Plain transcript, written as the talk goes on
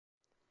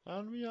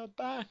And we are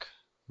back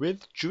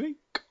with drink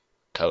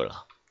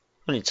cola.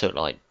 Only took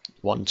like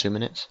 1-2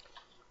 minutes.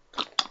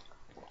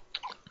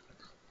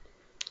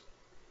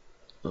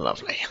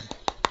 Lovely.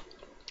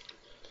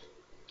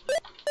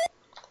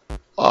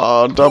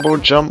 Oh, double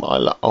jump.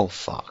 Oh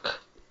fuck.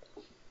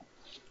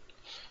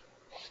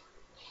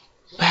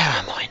 Where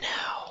am I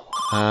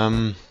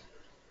now?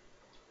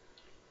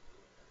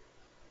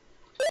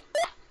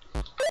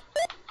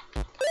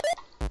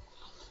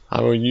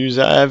 I will use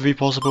it at every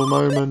possible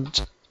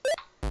moment.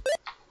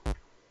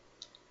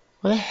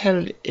 What the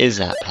hell is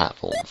that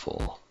platform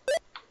for?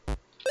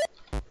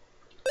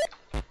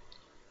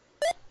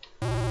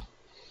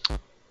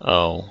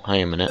 Oh,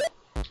 hang a minute.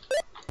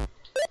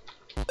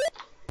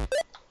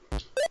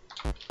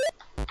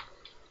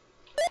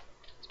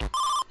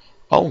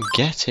 Oh,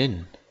 get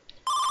in.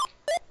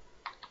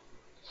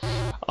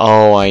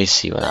 Oh, I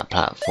see what that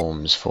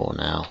platform's for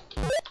now.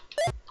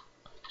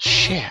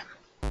 Shit.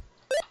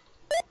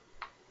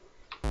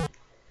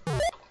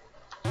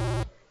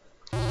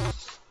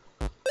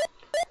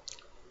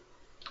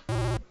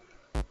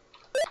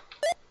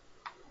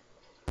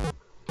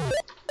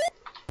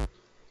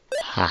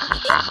 Ha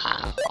ha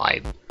ha,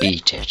 I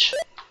beat it.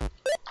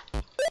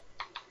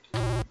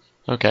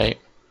 Okay,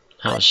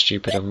 that was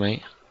stupid of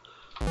me.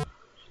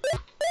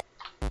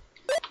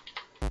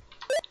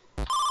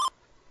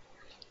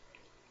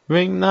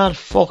 Ring that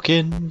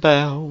fucking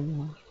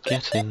bell.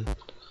 Get in.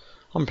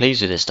 I'm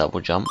pleased with this double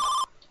jump.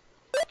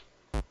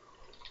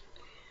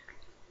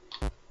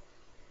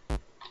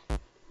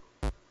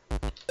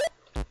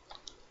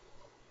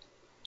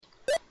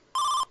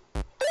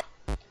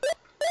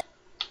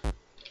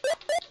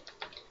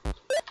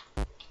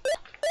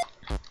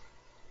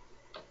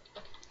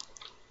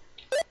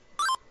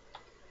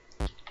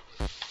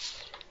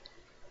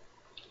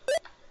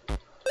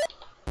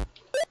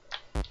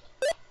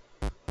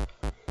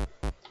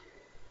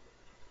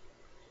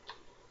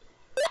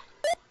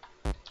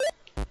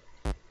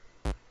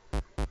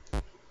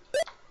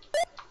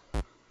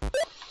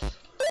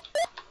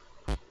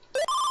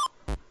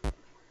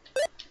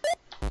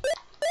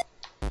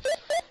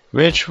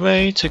 Which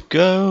way to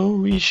go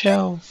we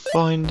shall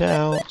find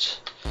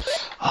out.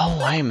 Oh,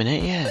 wait a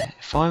minute, yeah.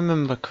 If I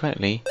remember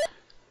correctly.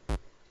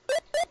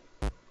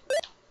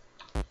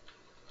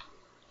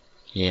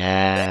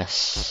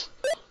 Yes.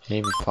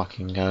 Here we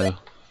fucking go.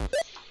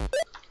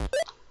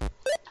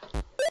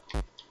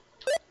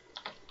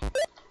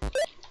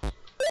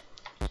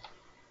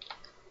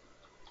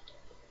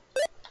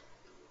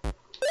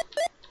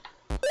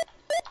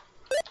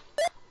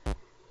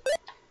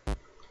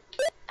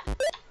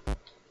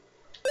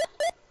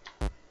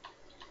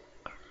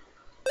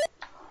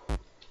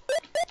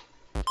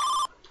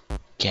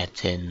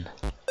 Get in.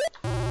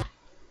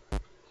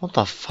 What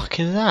the fuck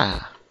is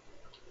that?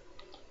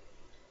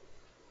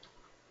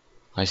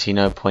 I see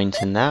no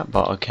point in that,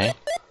 but okay.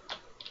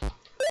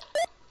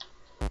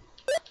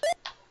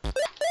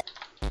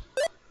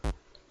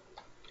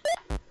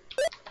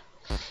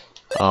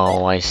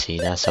 Oh, I see.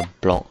 That's a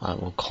block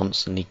that will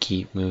constantly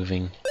keep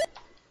moving.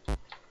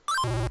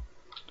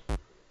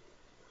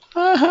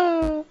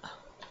 Oh,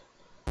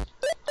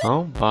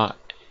 but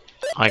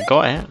I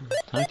got it.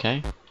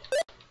 Okay.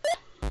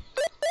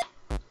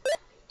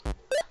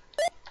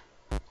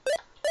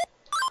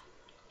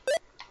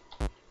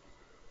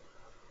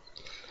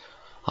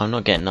 I'm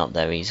not getting up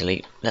there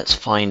easily. Let's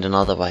find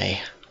another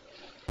way.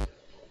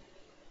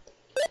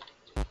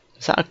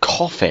 Is that a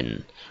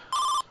coffin?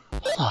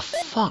 What the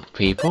fuck,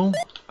 people?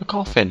 A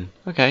coffin.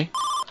 Okay.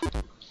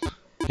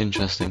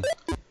 Interesting.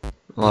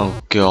 Oh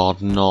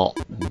god, not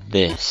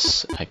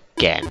this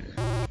again.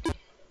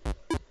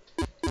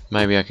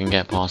 Maybe I can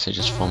get past it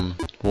just from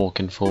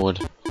walking forward.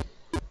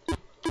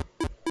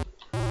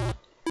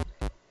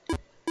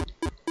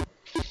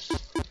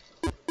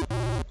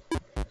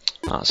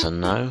 That's a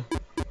no.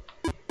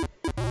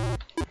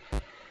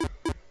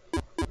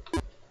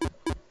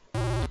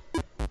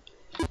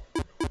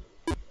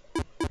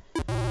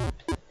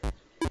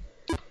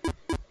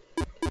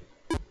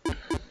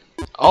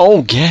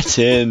 Oh, get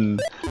in!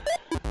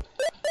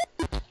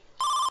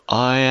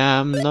 I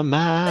am the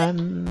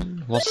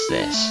man. What's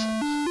this?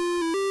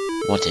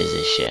 What is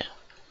this shit?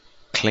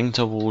 Cling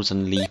to walls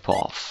and leap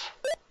off.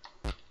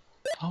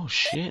 Oh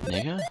shit,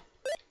 nigga.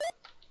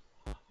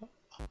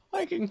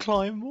 I can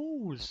climb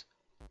walls.